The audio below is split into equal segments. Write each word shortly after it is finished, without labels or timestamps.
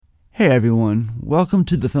Hey everyone, welcome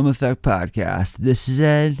to the Film Effect Podcast. This is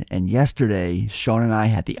Ed, and yesterday, Sean and I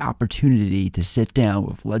had the opportunity to sit down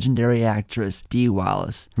with legendary actress Dee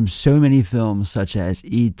Wallace from so many films such as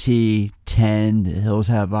E.T., 10, The Hills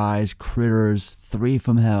Have Eyes, Critters, 3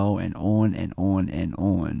 from Hell, and on and on and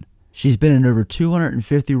on. She's been in over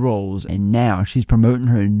 250 roles, and now she's promoting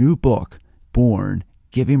her new book, Born,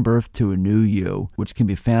 Giving Birth to a New You, which can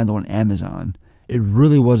be found on Amazon. It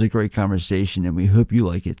really was a great conversation, and we hope you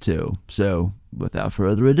like it too. So, without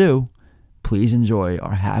further ado, please enjoy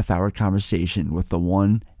our half-hour conversation with the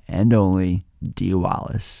one and only Dee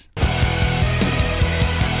Wallace. All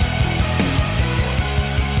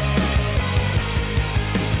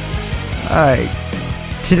right.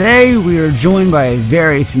 Today, we are joined by a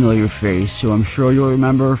very familiar face who I'm sure you'll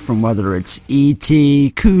remember from whether it's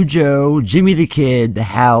E.T., Cujo, Jimmy the Kid, The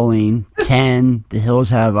Howling, 10, The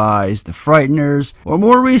Hills Have Eyes, The Frighteners, or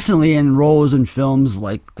more recently in roles in films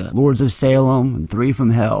like The Lords of Salem and 3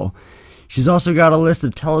 from Hell. She's also got a list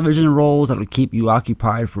of television roles that'll keep you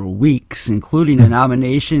occupied for weeks, including a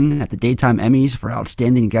nomination at the Daytime Emmys for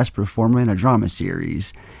Outstanding Guest Performer in a Drama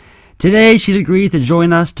Series. Today, she's agreed to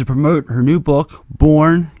join us to promote her new book,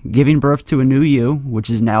 Born, Giving Birth to a New You, which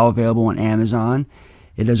is now available on Amazon.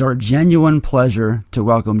 It is our genuine pleasure to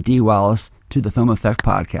welcome Dee Wallace to the Film Effect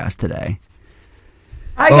Podcast today.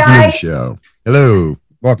 Hi, welcome guys. to the show. Hello.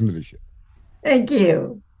 Welcome to the show. Thank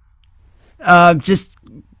you.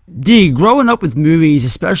 Dee, growing up with movies,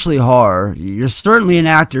 especially horror, you're certainly an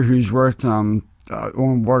actor who's worked on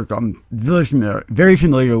work I'm very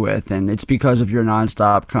familiar with, and it's because of your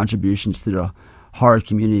nonstop contributions to the horror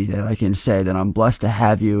community that I can say that I'm blessed to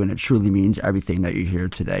have you, and it truly means everything that you're here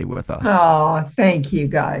today with us. Oh, thank you,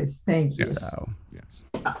 guys. Thank you. Yes.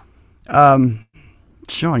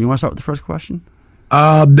 Sean, you want to start with the first question?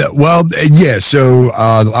 Yeah. So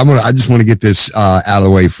I just want to get this out of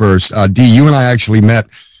the way first. Dee, you and I actually met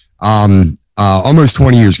almost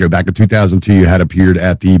 20 years ago. Back in 2002, you had appeared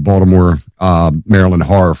at the Baltimore, Maryland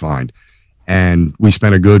Horror Find, and we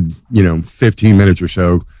spent a good 15 minutes or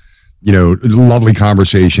so. Lovely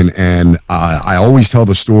conversation. And I always tell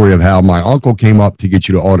the story of how my uncle came up to get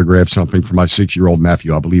you to autograph something for my 6-year-old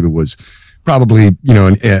nephew. I believe it was probably,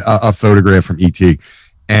 a photograph from E.T.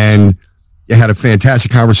 And you had a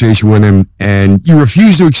fantastic conversation with him, and you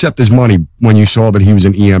refused to accept his money when you saw that he was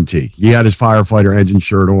an EMT. He had his firefighter engine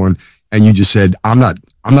shirt on, and you just said, I'm not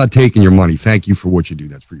taking your money. Thank you for what you do.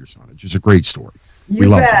 That's for your son. It's just a great story. You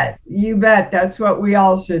bet. That's what we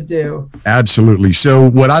all should do. Absolutely. So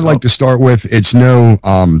what I'd like to start with, it's no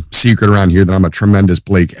secret around here that I'm a tremendous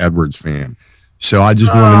Blake Edwards fan. So I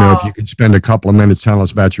just want to know if you could spend a couple of minutes telling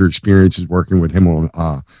us about your experiences working with him on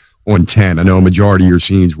 10. I know a majority of your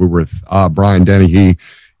scenes were with Brian Dennehy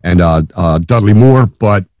and Dudley Moore,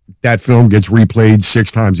 but that film gets replayed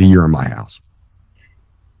 6 times a year in my house.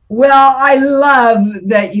 Well, I love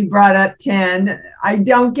that you brought up 10. I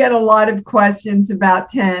don't get a lot of questions about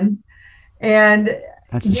 10. And,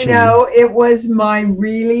 it was my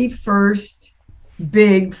really first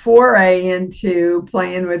big foray into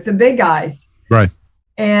playing with the big guys. Right.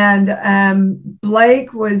 And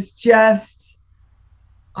Blake was just,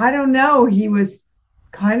 I don't know, he was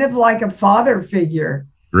kind of like a father figure.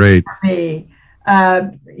 Great. For me.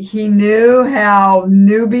 He knew how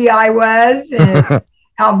newbie I was and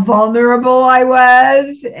how vulnerable I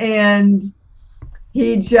was, and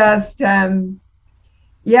he just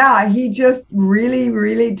he just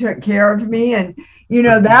really took care of me. And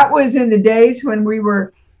that was in the days when we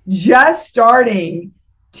were just starting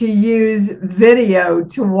to use video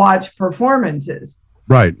to watch performances.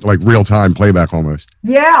 Right, like real-time playback almost.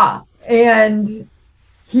 Yeah, and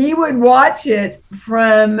he would watch it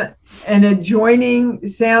from an adjoining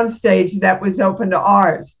soundstage that was open to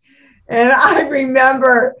ours. And I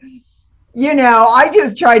remember, I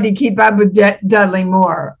just tried to keep up with Dudley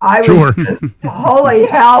Moore. I was just, holy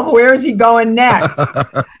hell, where's he going next?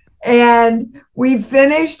 And we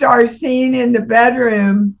finished our scene in the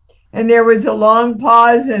bedroom, and there was a long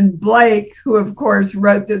pause, and Blake, who of course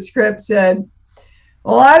wrote the script, said,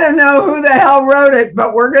 well, I don't know who the hell wrote it,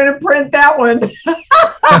 but we're going to print that one.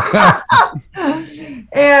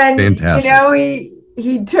 And, fantastic.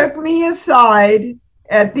 He took me aside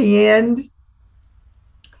at the end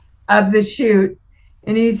of the shoot,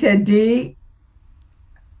 and he said, Dee,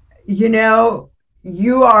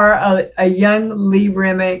 you are a young Lee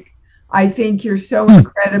Remick. I think you're so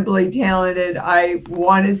incredibly talented. I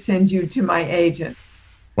want to send you to my agent.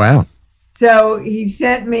 Wow. So he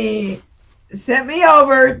sent me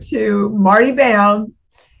over to Marty Bound,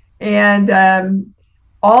 and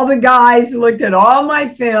all the guys looked at all my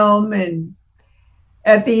film, and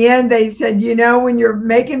at the end, they said, when you're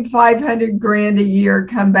making 500 grand a year,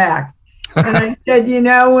 come back. And I said,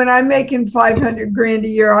 when I'm making 500 grand a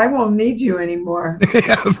year, I won't need you anymore.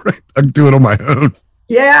 Yeah, right. I can do it on my own.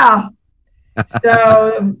 Yeah.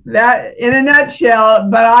 So that in a nutshell,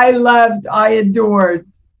 but I adored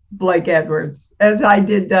Blake Edwards, as I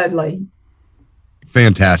did Dudley.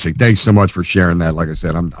 Fantastic. Thanks so much for sharing that. Like I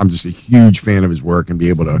said, I'm just a huge fan of his work, and be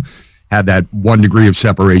able to have that 1 degree of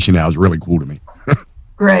separation now is really cool to me.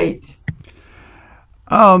 Great.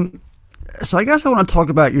 So I guess I want to talk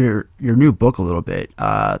about your new book a little bit.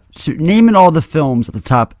 So naming all the films at the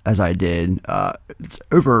top as I did, it's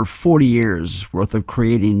over 40 years worth of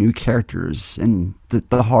creating new characters in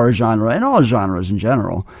the horror genre and all genres in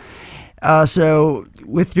general. So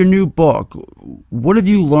with your new book, what have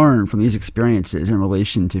you learned from these experiences in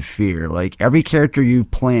relation to fear? Like, every character you've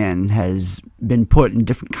planned has been put in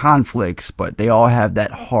different conflicts, but they all have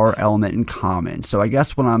that horror element in common. So I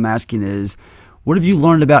guess what I'm asking is, what have you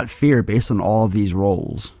learned about fear based on all of these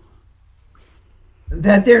roles?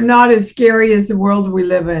 That they're not as scary as the world we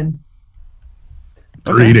live in.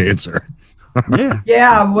 Great answer. Yeah.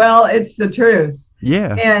 Yeah, well, it's the truth.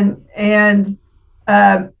 Yeah. And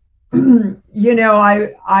I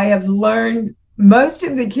have learned most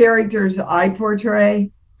of the characters I portray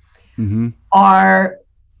are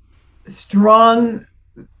strong,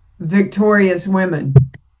 victorious women.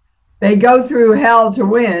 They go through hell to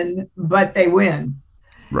win, but they win.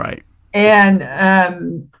 Right. And,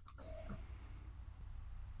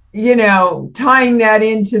 tying that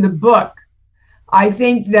into the book, I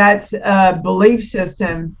think that's a belief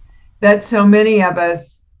system that so many of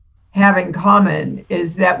us have in common,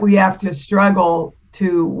 is that we have to struggle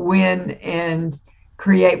to win and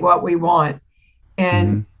create what we want.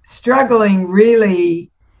 And struggling really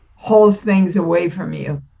holds things away from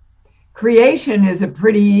you. Creation is a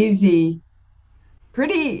pretty easy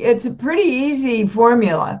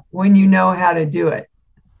formula when you know how to do it.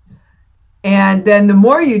 And then the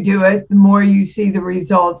more you do it, the more you see the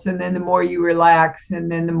results, and then the more you relax,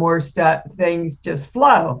 and then the more things just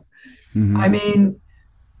flow. I mean,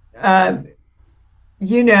 when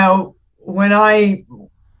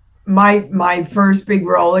my first big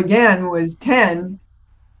role again was 10,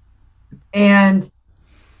 and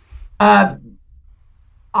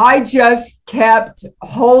I just kept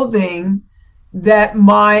holding that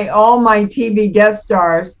all my TV guest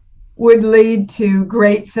stars would lead to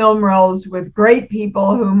great film roles with great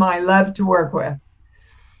people whom I love to work with.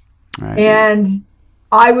 Right. And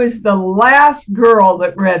I was the last girl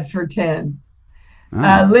that read for 10.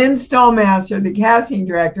 Lynn Stallmaster, the casting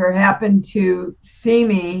director, happened to see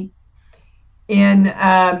me in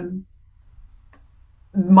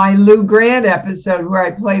my Lou Grant episode where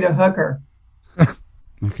I played a hooker.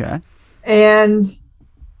 Okay. And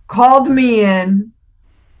called me in,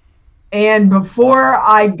 and before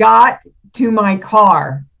I got to my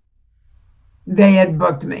car, they had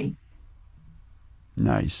booked me.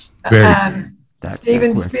 Nice.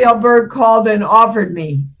 Steven Spielberg called and offered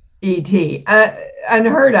me E.T.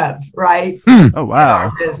 Unheard of, right? Oh, wow.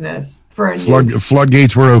 Our business for a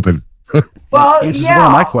floodgates were open. Well, answers yeah. one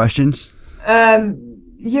of my questions.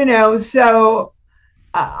 So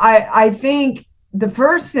I think the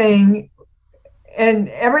first thing, and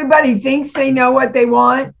everybody thinks they know what they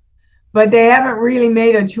want, but they haven't really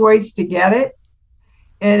made a choice to get it.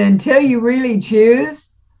 And until you really choose,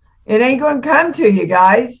 it ain't going to come to you,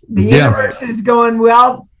 guys. The universe is going,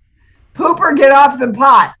 well, poop or get off the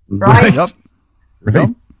pot, right? Yep. Right. Yep.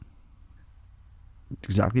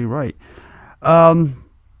 Exactly right. All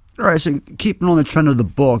right, so keeping on the trend of the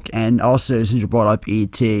book, and also since you brought up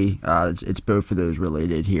E.T., it's both of those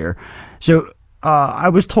related here. So I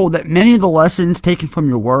was told that many of the lessons taken from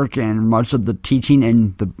your work and much of the teaching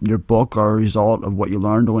in your book are a result of what you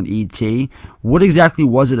learned on E.T. What exactly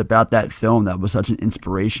was it about that film that was such an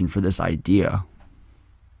inspiration for this idea?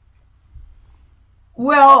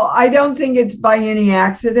 Well, I don't think it's by any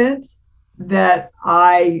accident that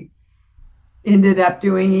I ended up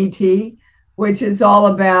doing E.T., which is all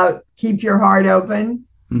about keep your heart open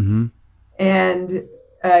and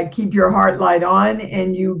keep your heart light on,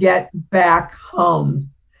 and you get back home.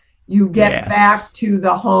 You get back to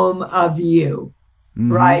the home of you,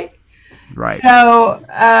 right? Right. So,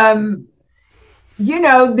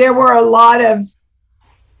 there were a lot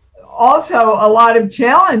of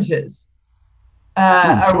challenges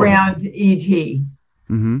around E.T.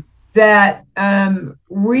 that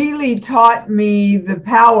really taught me the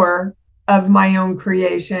power of my own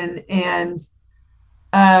creation and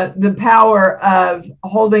the power of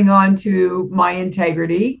holding on to my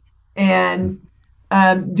integrity and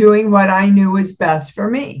doing what I knew was best for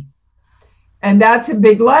me. And that's a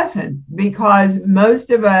big lesson, because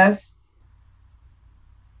most of us,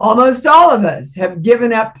 almost all of us, have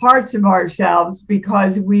given up parts of ourselves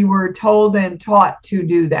because we were told and taught to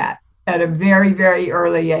do that at a very, very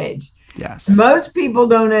early age. Yes. Most people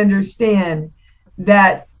don't understand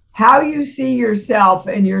that how you see yourself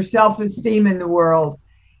and your self-esteem in the world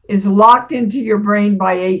is locked into your brain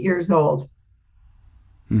by 8 years old.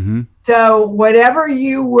 Mm-hmm. So whatever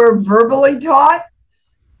you were verbally taught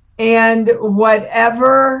and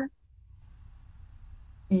whatever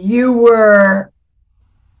you were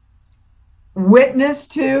witness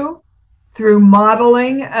to through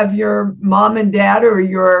modeling of your mom and dad or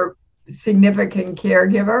your significant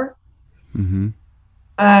caregiver, Mm-hmm.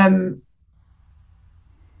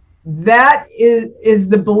 That is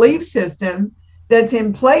the belief system that's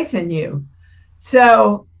in place in you.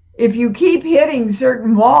 So if you keep hitting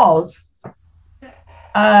certain walls,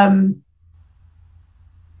 I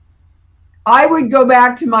would go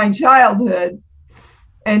back to my childhood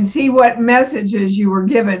and see what messages you were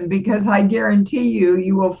given, because I guarantee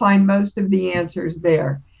you will find most of the answers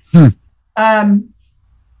there. I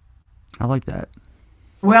like that.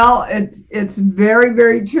 Well, it's very,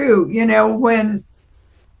 very true. You know, when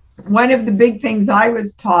one of the big things I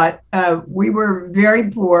was taught, we were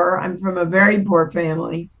very poor. I'm from a very poor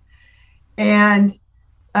family. And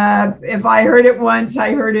if I heard it once,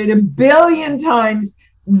 I heard it a billion times.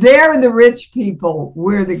 They're the rich people.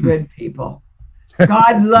 We're the good people.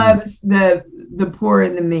 God loves the poor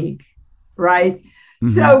and the meek, right? Mm-hmm.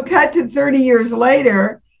 So cut to 30 years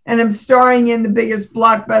later, and I'm starring in the biggest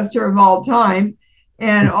blockbuster of all time.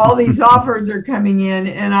 And all these offers are coming in.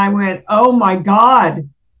 And I went, oh my God,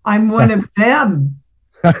 I'm one of them.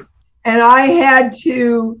 And I had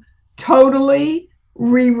to totally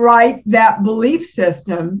rewrite that belief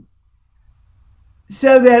system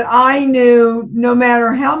so that I knew no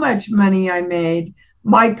matter how much money I made,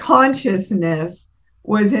 my consciousness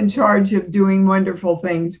was in charge of doing wonderful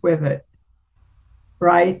things with it,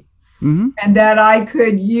 right? Mm-hmm. And that I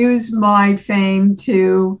could use my fame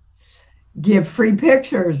to give free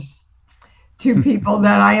pictures to people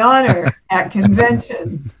that I honor at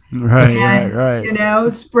conventions. Right. You know,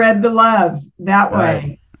 spread the love that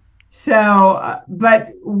way. So,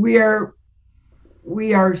 but we are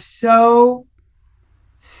so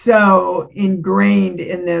ingrained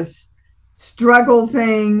in this struggle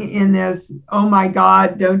thing, in this, oh my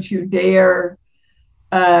God, don't you dare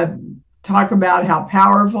talk about how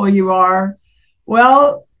powerful you are.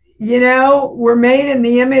 Well, you know, we're made in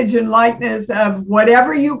the image and likeness of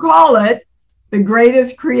whatever you call it, the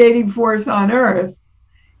greatest creative force on earth.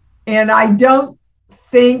 And I don't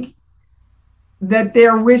think that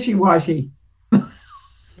they're wishy-washy.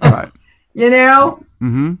 Right. You know?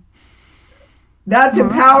 Mm-hmm. That's a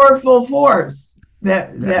powerful force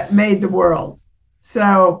that made the world.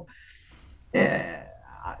 So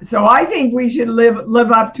I think we should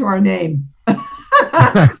live up to our name.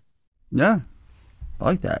 Yeah. I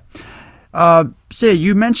like that. Sid,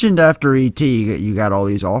 you mentioned after ET you got all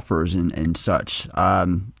these offers and such.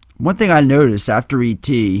 One thing I noticed after ET,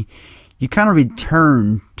 you kind of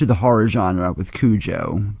returned to the horror genre with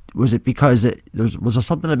Cujo. Was it because was there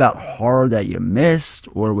something about horror that you missed,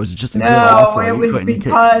 or was it just a good offer? No,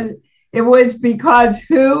 it was because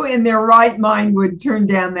who in their right mind would turn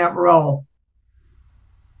down that role?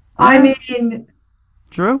 I mean,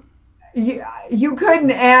 true. You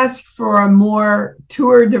couldn't ask for a more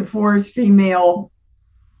tour de force female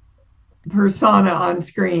persona on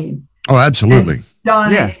screen. Oh, absolutely.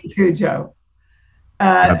 Donna and Cujo.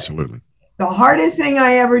 Absolutely. The hardest thing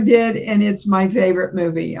I ever did, and it's my favorite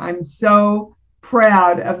movie. I'm so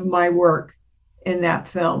proud of my work in that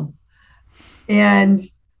film. And,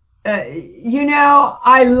 you know,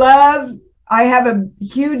 I have a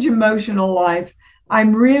huge emotional life.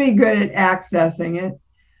 I'm really good at accessing it.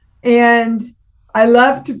 And I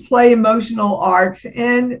love to play emotional arcs,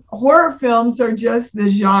 and horror films are just the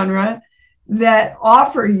genre that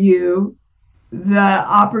offer you the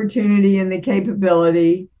opportunity and the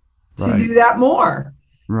capability to do that more.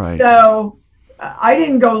 Right. So I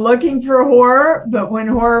didn't go looking for horror, but when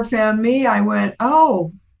horror found me, I went,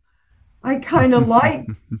 oh, I kind of like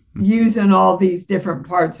using all these different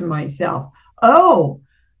parts of myself. Oh,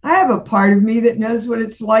 I have a part of me that knows what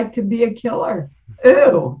it's like to be a killer.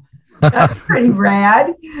 Ooh. That's pretty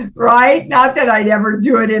rad, right? Not that I'd ever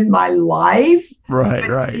do it in my life.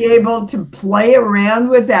 Right. Be able to play around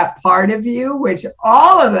with that part of you, which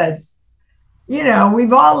all of us, you know,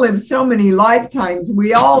 we've all lived so many lifetimes.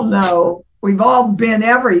 We all know, we've all been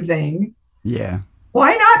everything. Yeah.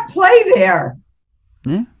 Why not play there?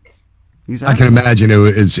 Yeah. Exactly. I can imagine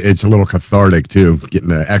it's a little cathartic too, getting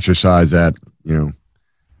to exercise that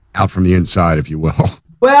out from the inside, if you will.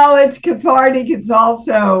 Well, it's cathartic. It's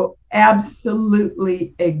also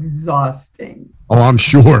absolutely exhausting. Oh, I'm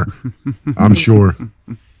sure. I'm sure.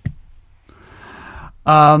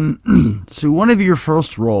 So one of your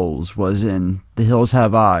first roles was in The Hills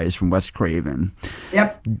Have Eyes from Wes Craven.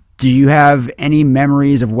 Yep. Do you have any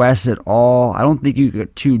memories of Wes at all? I don't think you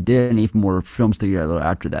two did any more films together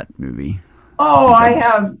after that movie. Oh, I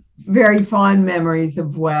have very fond memories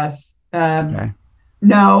of Wes. Okay.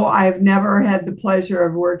 No, I've never had the pleasure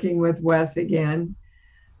of working with Wes again.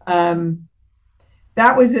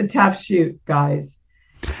 That was a tough shoot, guys.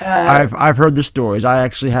 I've heard the stories. I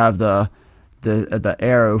actually have the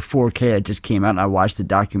Arrow 4K that just came out, and I watched the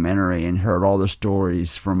documentary and heard all the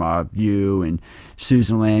stories from you and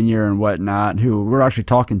Susan Lanier and whatnot, who we're actually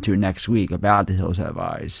talking to next week about The Hills Have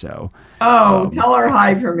Eyes. So, tell her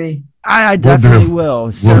hi for me. I definitely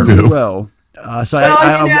will. Certainly will. So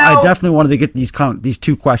I definitely wanted to get these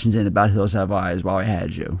two questions in about Hills Have Eyes while I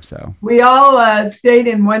had you. So we all stayed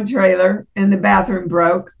in one trailer, and the bathroom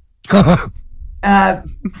broke.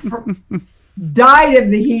 Died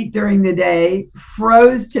of the heat during the day,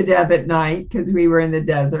 froze to death at night because we were in the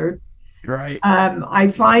desert. Right. I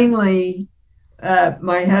finally,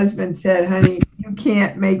 my husband said, honey, you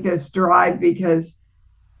can't make this drive, because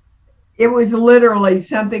it was literally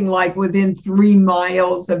something like within 3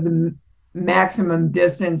 miles of the maximum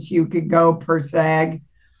distance you could go per SAG.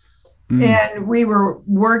 And we were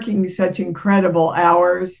working such incredible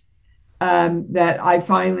hours that I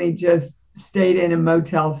finally just stayed in a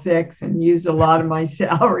Motel 6 and used a lot of my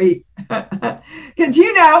salary. Because,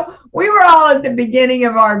 we were all at the beginning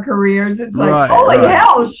of our careers. It's like, holy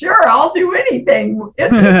hell, sure, I'll do anything.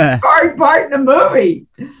 It's a hard part in the movie.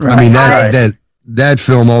 Right. I mean, that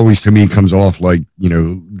film always to me comes off like,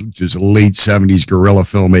 just late 70s guerrilla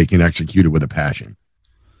filmmaking executed with a passion.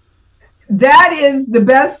 That is the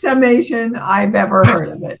best summation I've ever heard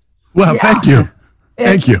of it. Well, thank you.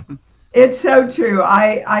 Thank you. It's so true.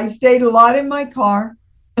 I stayed a lot in my car.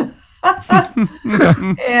 And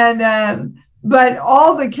but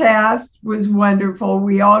all the cast was wonderful.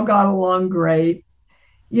 We all got along great.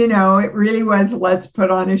 It really was, let's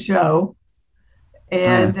put on a show.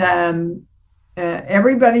 And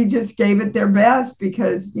everybody just gave it their best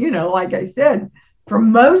because, like I said, for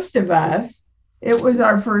most of us, it was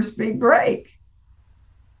our first big break.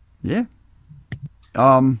 Yeah.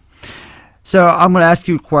 So I'm going to ask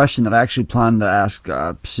you a question that I actually plan to ask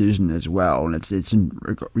Susan as well, and it's in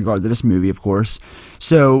regard to this movie, of course.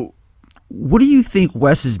 So what do you think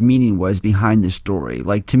Wes's meaning was behind this story?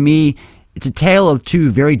 Like, to me, it's a tale of two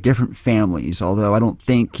very different families, although I don't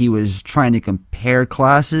think he was trying to compare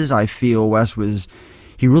classes. I feel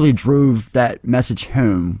he really drove that message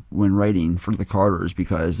home when writing for the Carters,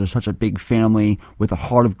 because they're such a big family with a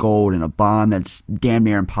heart of gold and a bond that's damn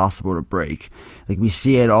near impossible to break. Like, we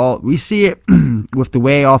see it with the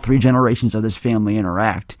way all 3 generations of this family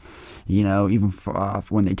interact. Even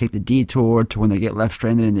when they take the detour to when they get left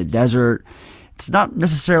stranded in the desert. It's not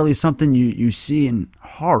necessarily something you see in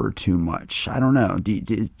horror too much. I don't know. Do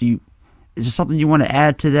you is there something you want to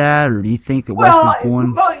add to that, or do you think that Wes was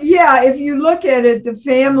going? Well, yeah. If you look at it, the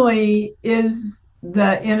family is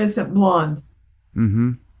the innocent blonde.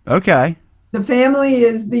 Mm-hmm. Okay. The family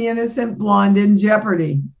is the innocent blonde in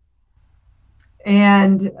jeopardy,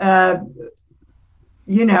 and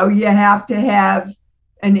you have to have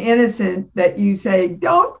an innocent that you say,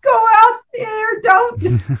 don't go out there, don't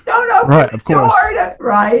open right, the door,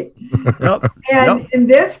 right? Yep. And in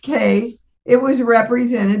this case, it was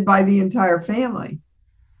represented by the entire family.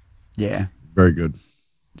 Yeah. Very good.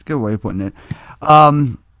 It's a good way of putting it.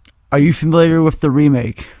 Are you familiar with the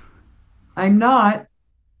remake? I'm not.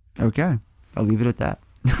 Okay. I'll leave it at that.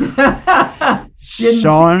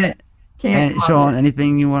 Sean,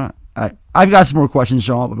 anything you want to... I've got some more questions,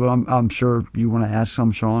 Sean, but I'm sure you want to ask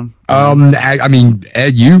some, Sean. I mean,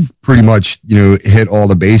 Ed, you've pretty much, hit all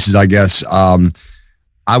the bases, I guess.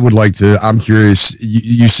 I would like to, I'm curious,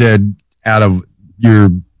 you said out of your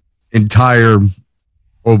entire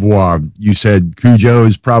au revoir, you said Cujo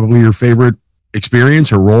is probably your favorite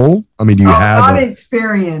experience or role? I mean, do you have not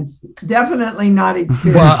experience? Definitely not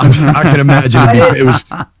experience. Well, I can imagine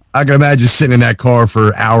I can imagine sitting in that car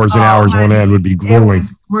for hours and hours on end would be grueling.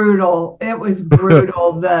 It was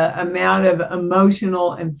brutal. The amount of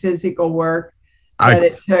emotional and physical work that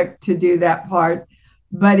it took to do that part.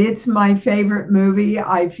 But it's my favorite movie.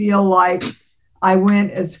 I feel like I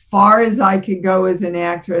went as far as I could go as an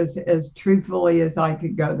actress, as truthfully as I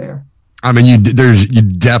could go there. I mean, you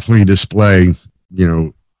definitely display,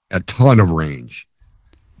 a ton of range,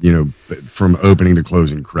 from opening to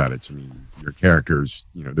closing credits. I mean, your characters,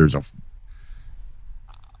 there's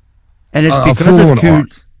And it's a because of full-on arc.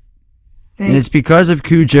 And it's because of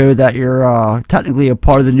Cujo that you're technically a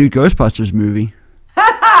part of the new Ghostbusters movie.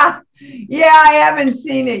 Yeah, I haven't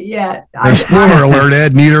seen it yet. Spoiler alert,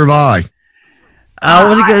 Ed, neither have I. I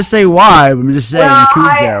wasn't going to say why, but I'm just saying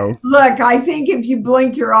Cujo. Look, I think if you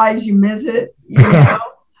blink your eyes, you miss it, you know.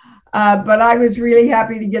 But I was really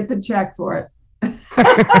happy to get the check for it.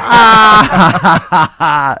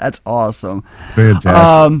 That's awesome.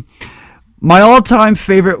 Fantastic. My all-time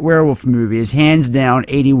favorite werewolf movie is hands down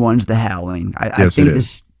 81's The Howling. I think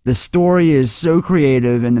the story is so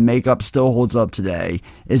creative and the makeup still holds up today.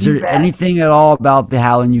 Is there anything at all about The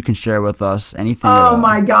Howling you can share with us? Anything at all? Oh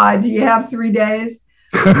my God, do you have 3 days?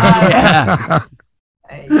 Yeah.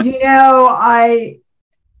 You know,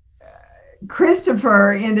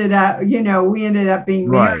 Christopher ended up, we ended up being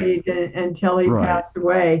married until he passed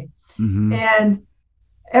away. Mm-hmm. And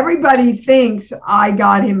everybody thinks I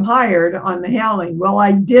got him hired on The Howling. Well,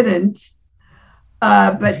 I didn't.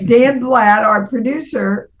 But Dan Blatt, our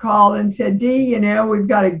producer, called and said, Dee, we've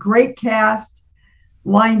got a great cast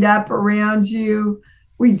lined up around you.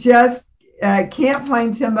 We just can't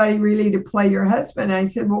find somebody really to play your husband. I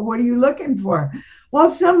said, well, what are you looking for? Well,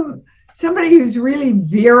 somebody who's really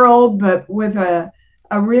virile, but with a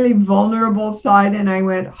really vulnerable side. And I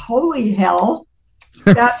went, holy hell,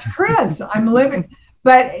 that's Chris. I'm living.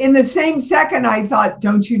 But in the same second, I thought,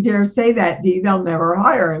 don't you dare say that, Dee. They'll never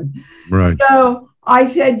hire him. Right. So I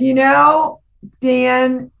said,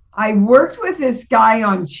 Dan, I worked with this guy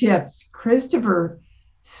on Chips, Christopher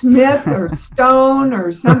Smith or Stone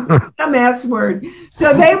or some S word.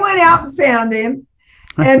 So they went out and found him,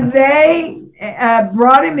 and they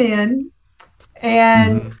brought him in,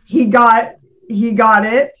 and he got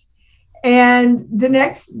it. And the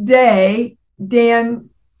next day,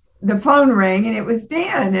 the phone rang, and it was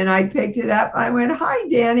Dan, and I picked it up. I went, hi,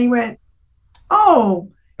 Dan. He went, oh,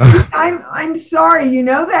 I'm sorry. You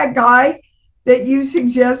know that guy that you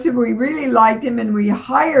suggested? We really liked him, and we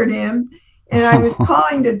hired him, and I was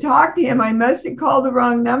calling to talk to him. I must have called the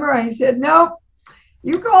wrong number. I said, nope,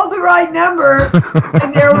 you called the right number.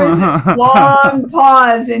 And there was this long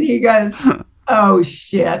pause, and he goes, oh,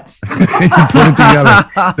 shit. He put it together.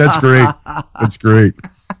 That's great. That's great.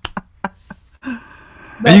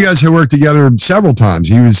 And you guys have worked together several times.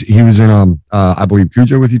 He was in I believe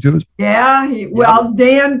Cujo with you too. Yeah,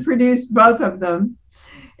 Dan produced both of them.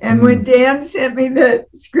 And when Dan sent me the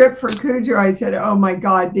script for Cujo, I said, oh my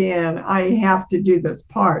God, Dan, I have to do this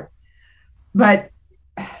part. But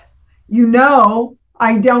I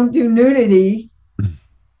don't do nudity.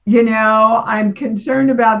 I'm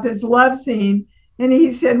concerned about this love scene. And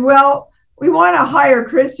he said, well, we want to hire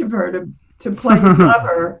Christopher to play the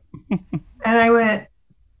lover. And I went,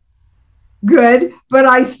 good, but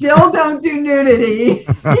I still don't do nudity.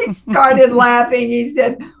 He started laughing. He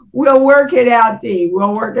said, we'll work it out, Dee.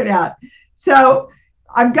 We'll work it out. So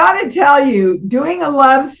I've got to tell you, doing a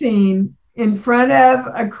love scene in front of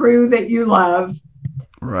a crew that you love,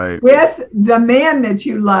 right, with the man that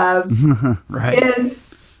you love, right,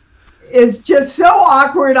 is just so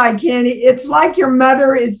awkward. I can't. It's like your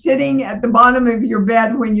mother is sitting at the bottom of your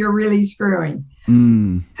bed when you're really screwing.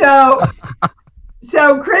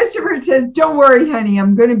 So Christopher says, don't worry, honey,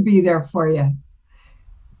 I'm going to be there for you.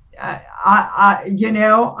 I'm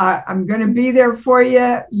going to be there for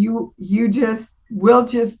you. We'll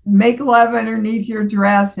just make love underneath your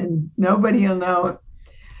dress and nobody will know it.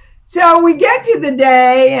 So we get to the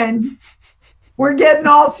day and we're getting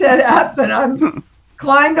all set up, and I'm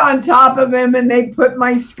climbed on top of him, and they put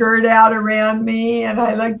my skirt out around me, and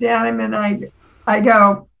I look down at him and I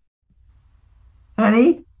go,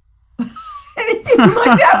 honey? And he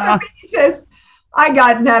looked up at me, he says, I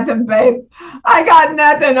got nothing, babe. I got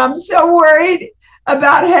nothing. I'm so worried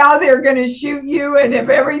about how they're going to shoot you and if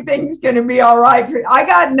everything's going to be all right. I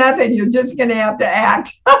got nothing. You're just going to have to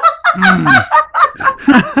act.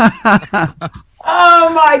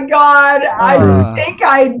 Oh, my God. I think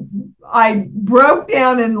I broke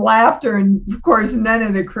down in laughter. And, of course, none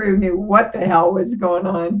of the crew knew what the hell was going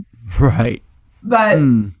on. Right. But...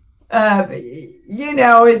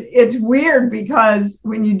 it's weird because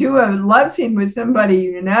when you do a love scene with somebody,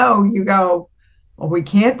 you go, well, we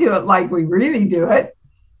can't do it like we really do it.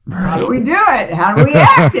 Right. How do we do it? How do we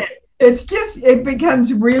act it? It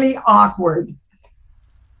becomes really awkward.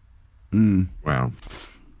 Wow.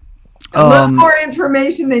 A little more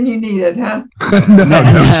information than you needed, huh? No,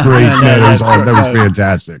 that was great. That was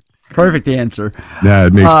fantastic. Perfect answer. Yeah,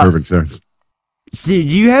 it makes perfect sense. See,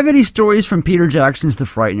 do you have any stories from Peter Jackson's The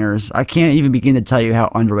Frighteners? I can't even begin to tell you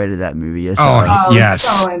how underrated that movie is. Oh, yes.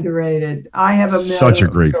 So underrated. I have such a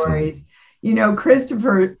great stories. Film.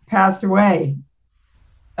 Christopher passed away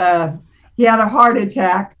he had a heart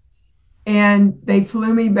attack, and they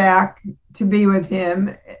flew me back to be with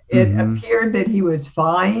him. It appeared that he was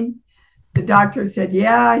fine. The doctor said,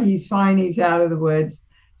 yeah, he's fine. He's out of the woods.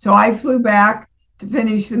 So I flew back to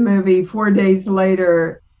finish the movie. 4 days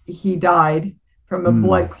later, he died from a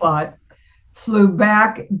blood clot. Flew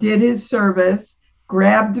back, did his service,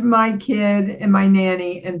 grabbed my kid and my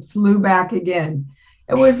nanny, and flew back again.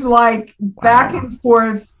 It was like back and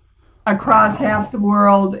forth across half the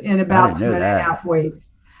world in about 2.5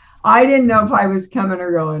 weeks. I didn't know if I was coming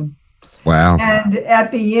or going. Wow. And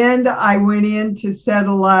at the end, I went in to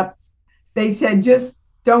settle up. They said, just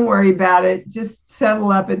don't worry about it. Just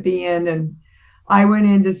settle up at the end. And I went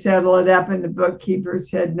in to settle it up. And the bookkeeper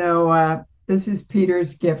said, no, this is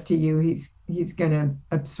Peter's gift to you. He's going to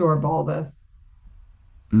absorb all this.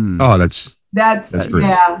 Oh, that's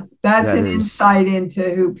an insight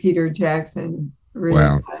into who Peter Jackson really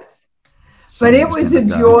was. But it was a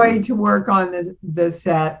joy to work on the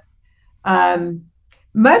set.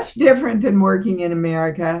 Much different than working in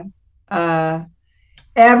America.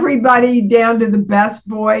 Everybody down to the best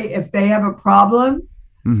boy, if they have a problem,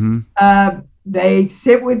 they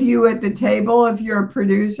sit with you at the table if you're a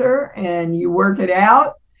producer and you work it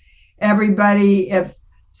out. Everybody, if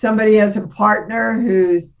somebody has a partner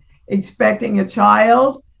who's expecting a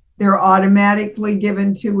child, they're automatically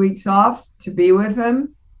given 2 weeks off to be with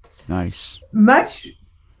them. Nice.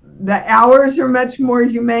 The hours are much more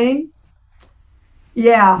humane.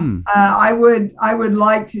 Yeah, I would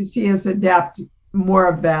like to see us adapt more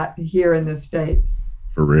of that here in the States.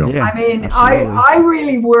 For real. Yeah, I mean, I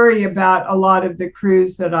really worry about a lot of the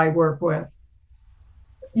crews that I work with.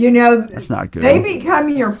 You know, that's not good. They become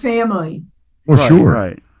your family. Well, sure.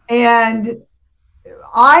 Right. And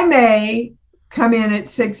I may come in at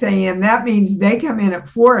 6 a.m. That means they come in at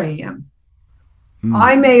 4 a.m.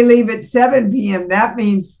 I may leave at 7 p.m. That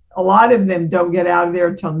means a lot of them don't get out of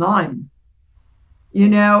there till 9. You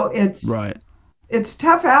know, it's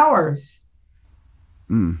tough hours.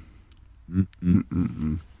 All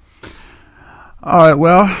right,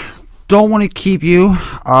 well, don't want to keep you.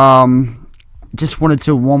 Just wanted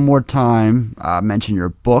to one more time mention your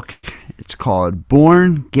book. It's called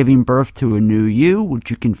Born, Giving Birth to a New You,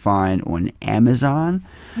 which you can find on Amazon.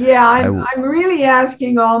 Yeah, I'm really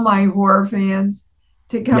asking all my horror fans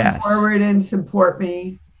to come forward and support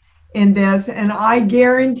me in this. And I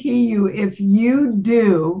guarantee you, if you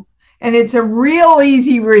do, and it's a real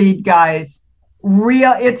easy read, guys.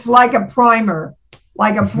 It's like a primer,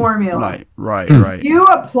 like a formula. Right. You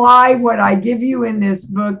apply what I give you in this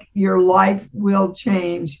book, your life will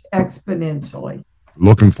change exponentially.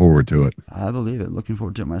 Looking forward to it. I believe it. Looking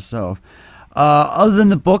forward to it myself. Other than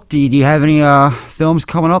the book, do you have any films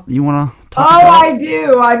coming up that you want to talk about? I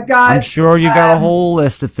do. I've got. I'm sure you've got a whole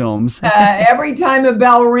list of films. Every Time a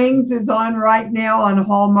Bell Rings is on right now on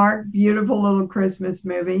Hallmark. Beautiful little Christmas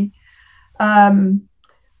movie. I'm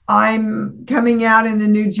coming out in the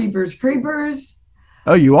new Jeepers Creepers.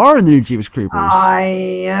 Oh, you are in the new Jeepers Creepers. I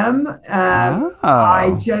am.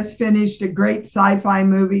 I just finished a great sci-fi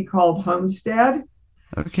movie called Homestead.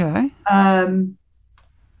 Okay.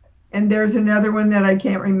 And there's another one that I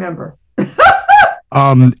can't remember.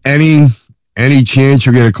 Any chance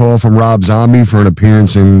you'll get a call from Rob Zombie for an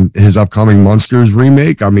appearance in his upcoming Monsters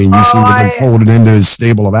remake? I mean, you seem to have been folded into his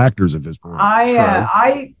stable of actors at this point.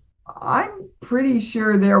 I'm pretty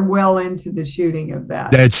sure they're well into the shooting of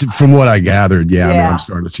that. That's from what I gathered. Yeah. I mean, I'm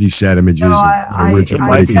starting to see set images of Richard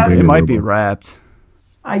breaking things. It might be wrapped.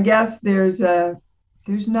 I guess there's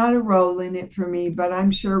not a role in it for me, but I'm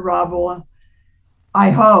sure Rob will, I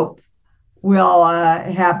hope, will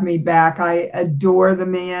have me back. I adore the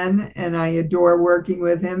man and I adore working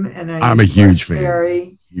with him. And I'm a huge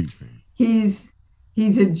fan. Huge fan. He's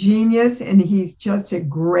a genius and he's just a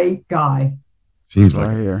great guy. Seems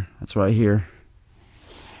like That's what I hear.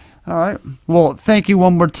 All right. Well, thank you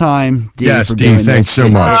one more time, Dee. Yes, Dee, thanks so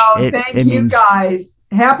much. Thank you, guys.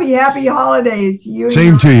 Happy holidays to you.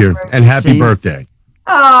 Same to you, and happy birthday.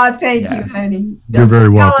 Oh, thank you, honey. You're very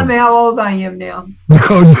welcome. Tell them how old I am now. No.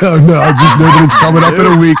 I just know that it's coming up in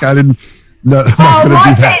a week. I'm not going to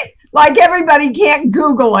do that. Like everybody can't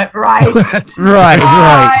Google it, right? Right.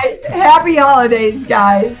 Happy holidays,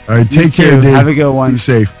 guys. All right, take care, Dee. Have a good one. Be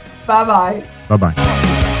safe. Bye-bye. Bye-bye.